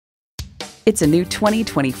It's a new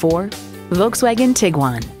 2024 Volkswagen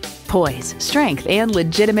Tiguan. Poise, strength, and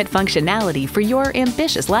legitimate functionality for your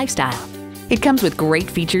ambitious lifestyle. It comes with great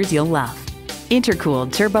features you'll love.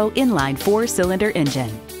 Intercooled turbo inline 4-cylinder engine,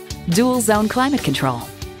 dual zone climate control,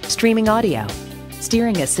 streaming audio,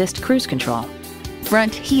 steering assist cruise control,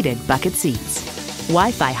 front heated bucket seats,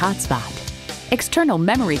 Wi-Fi hotspot, external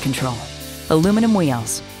memory control, aluminum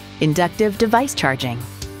wheels, inductive device charging,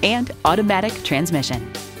 and automatic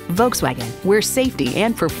transmission. Volkswagen, where safety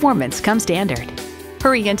and performance come standard.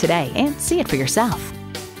 Hurry in today and see it for yourself.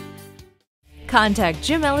 Contact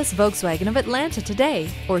IJim Ellis Volkswagen of Atlanta today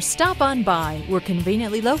or stop on by. We're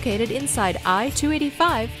conveniently located inside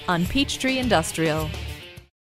I-285 on Peachtree Industrial.